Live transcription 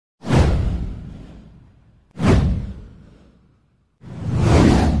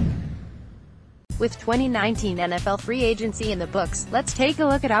With 2019 NFL free agency in the books, let's take a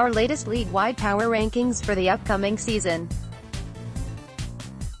look at our latest league-wide power rankings for the upcoming season.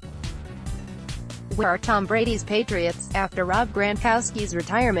 Where are Tom Brady's Patriots, after Rob Gronkowski's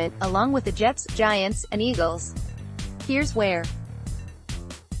retirement, along with the Jets, Giants, and Eagles? Here's where.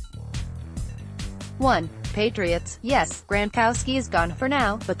 1. Patriots. Yes, Gronkowski is gone for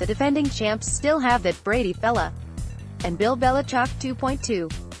now, but the defending champs still have that Brady fella. And Bill Belichick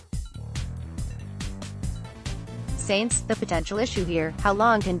 2.2. Saints. The potential issue here: how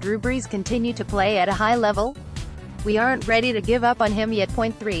long can Drew Brees continue to play at a high level? We aren't ready to give up on him yet.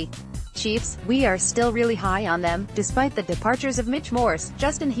 3. Chiefs. We are still really high on them, despite the departures of Mitch Morse,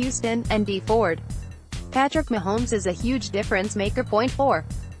 Justin Houston, and Dee Ford. Patrick Mahomes is a huge difference maker. 4.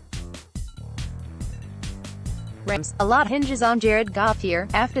 Rams. A lot hinges on Jared Goff here,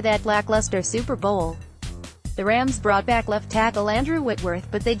 after that lackluster Super Bowl. The Rams brought back left tackle Andrew Whitworth,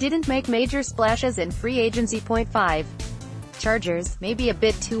 but they didn't make major splashes in free agency. 5. Chargers. Maybe a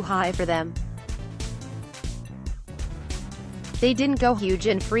bit too high for them. They didn't go huge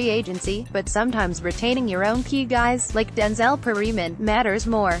in free agency, but sometimes retaining your own key guys, like Denzel Perryman, matters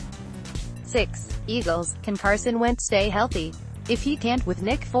more. 6. Eagles. Can Carson Wentz stay healthy? If he can't, with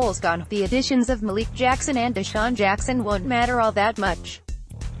Nick Foles gone, the additions of Malik Jackson and Deshaun Jackson won't matter all that much.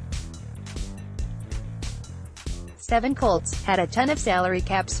 7. Colts. Had a ton of salary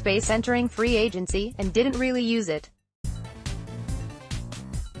cap space entering free agency, and didn't really use it.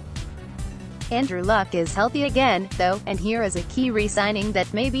 Andrew Luck is healthy again, though, and here is a key re-signing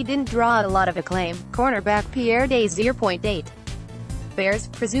that maybe didn't draw a lot of acclaim: cornerback Pierre Desir. 8. Bears.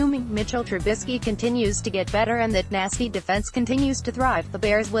 Presuming Mitchell Trubisky continues to get better and that nasty defense continues to thrive, the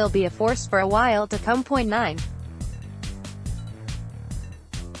Bears will be a force for a while to come. 9.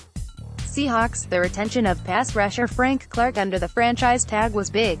 Seahawks. The retention of pass rusher Frank Clark under the franchise tag was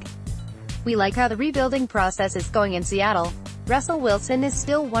big. We like how the rebuilding process is going in Seattle. Russell Wilson is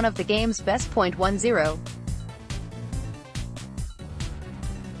still one of the game's best. 10.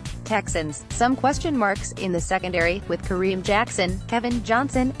 Texans. Some question marks in the secondary, with Kareem Jackson, Kevin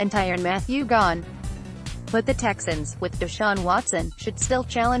Johnson, and Tyrann Mathieu gone. But the Texans, with Deshaun Watson, should still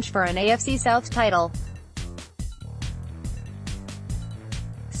challenge for an AFC South title.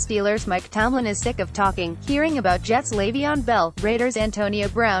 Steelers. Mike Tomlin is sick of hearing about Jets Le'Veon Bell, Raiders Antonio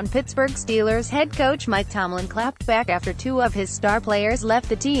Brown. Pittsburgh Steelers head coach Mike Tomlin clapped back after 2 of his star players left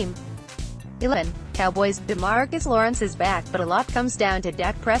the team. 11. Cowboys. DeMarcus Lawrence is back, but a lot comes down to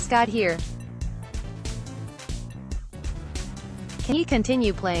Dak Prescott here. Can he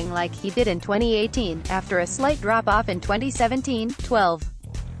continue playing like he did in 2018, after a slight drop-off in 2017? 12.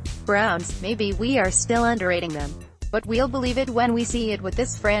 Browns. Maybe we are still underrating them, but we'll believe it when we see it with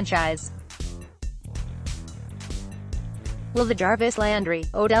this franchise. Will the Jarvis Landry,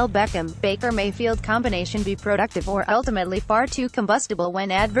 Odell Beckham, Baker Mayfield combination be productive, or ultimately far too combustible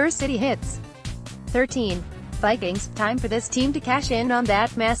when adversity hits? 13. Vikings. Time for this team to cash in on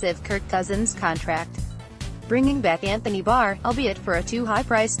that massive Kirk Cousins contract. Bringing back Anthony Barr, albeit for a too high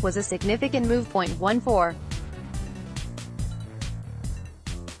price, was a significant move. 14.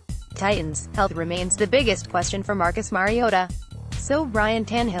 Titans. Health remains the biggest question for Marcus Mariota. So Ryan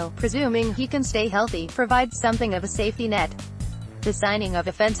Tannehill, presuming he can stay healthy, provides something of a safety net. The signing of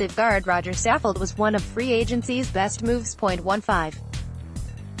offensive guard Roger Saffold was one of free agency's best moves. 15.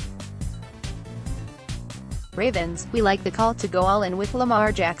 Ravens. We like the call to go all in with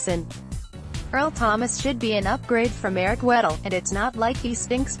Lamar Jackson. Earl Thomas should be an upgrade from Eric Weddle, and it's not like he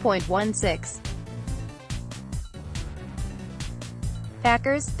stinks. 16.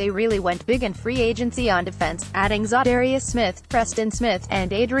 Packers. They really went big in free agency on defense, adding Zadarius Smith, Preston Smith,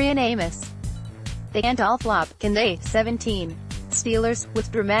 and Adrian Amos. They can't all flop, can they? 17. Steelers.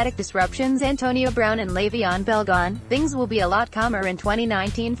 With dramatic disruptions Antonio Brown and Le'Veon Bell gone, things will be a lot calmer in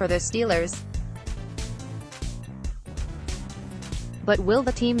 2019 for the Steelers. But will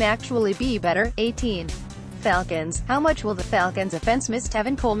the team actually be better? 18. Falcons. How much will the Falcons' offense miss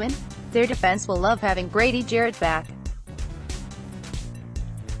Tevin Coleman? Their defense will love having Grady Jarrett back.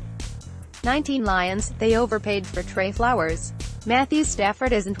 19. Lions. They overpaid for Trey Flowers. Matthew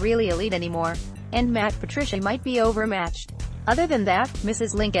Stafford isn't really elite anymore, and Matt Patricia might be overmatched. Other than that,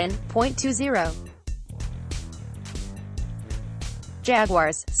 Mrs. Lincoln. 20.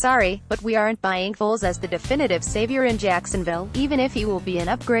 Jaguars. Sorry, but we aren't buying Foles as the definitive savior in Jacksonville, even if he will be an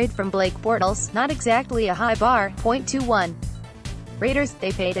upgrade from Blake Bortles. Not exactly a high bar. 21. Raiders.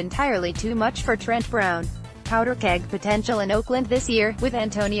 They paid entirely too much for Trent Brown. Powder keg potential in Oakland this year, with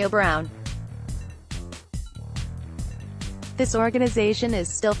Antonio Brown. This organization is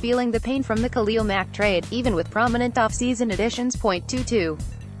still feeling the pain from the Khalil Mack trade, even with prominent offseason additions. 22.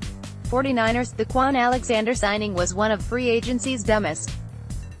 49ers. The Quan Alexander signing was one of free agency's dumbest.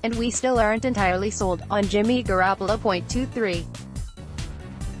 And we still aren't entirely sold on Jimmy Garoppolo. 23.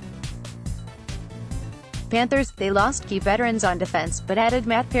 Panthers, they lost key veterans on defense, but added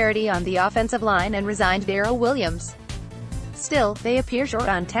Matt Parity on the offensive line and resigned Darrell Williams. Still, they appear short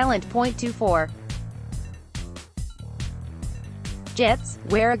on talent. 24. Jets,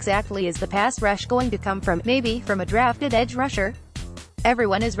 where exactly is the pass rush going to come from? Maybe from a drafted edge rusher?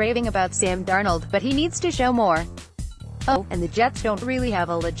 Everyone is raving about Sam Darnold, but he needs to show more. Oh, and the Jets don't really have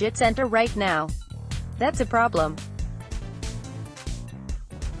a legit center right now. That's a problem.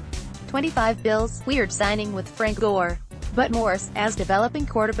 25. Bills, weird signing with Frank Gore. But Morse, as developing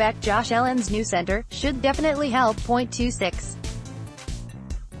quarterback Josh Allen's new center, should definitely help. 26.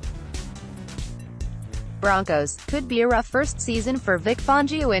 Broncos, could be a rough first season for Vic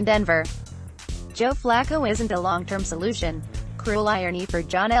Fangio in Denver. Joe Flacco isn't a long-term solution. Cruel irony for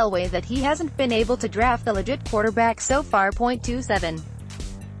John Elway that he hasn't been able to draft a legit quarterback so far. 27.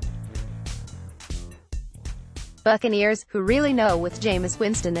 Buccaneers, who really know with Jameis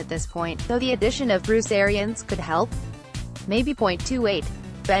Winston at this point, though the addition of Bruce Arians could help? Maybe. 28.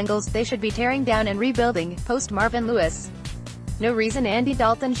 Bengals, they should be tearing down and rebuilding, post Marvin Lewis. No reason Andy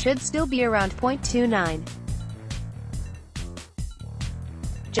Dalton should still be around. 29.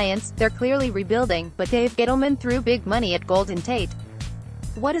 Giants, they're clearly rebuilding, but Dave Gettleman threw big money at Golden Tate.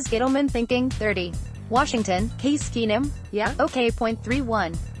 What is Gettleman thinking? 30. Washington, Case Keenum? Yeah, okay.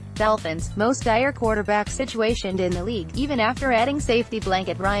 31. Dolphins, most dire quarterback situation in the league, even after adding safety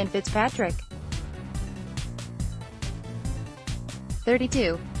blanket Ryan Fitzpatrick.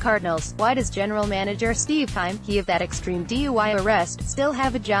 32. Cardinals, why does general manager Steve Keim, he of that extreme DUI arrest, still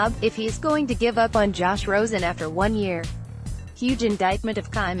have a job, if he's going to give up on Josh Rosen after 1 year? Huge indictment of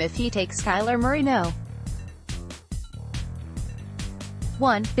Keim if he takes Kyler Murray. No.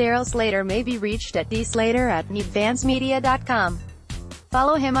 1. Daryl Slater may be reached at dslater@needvancemedia.com.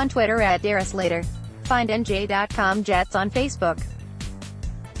 Follow him on Twitter at @DarylSlater. Find NJ.com Jets on Facebook.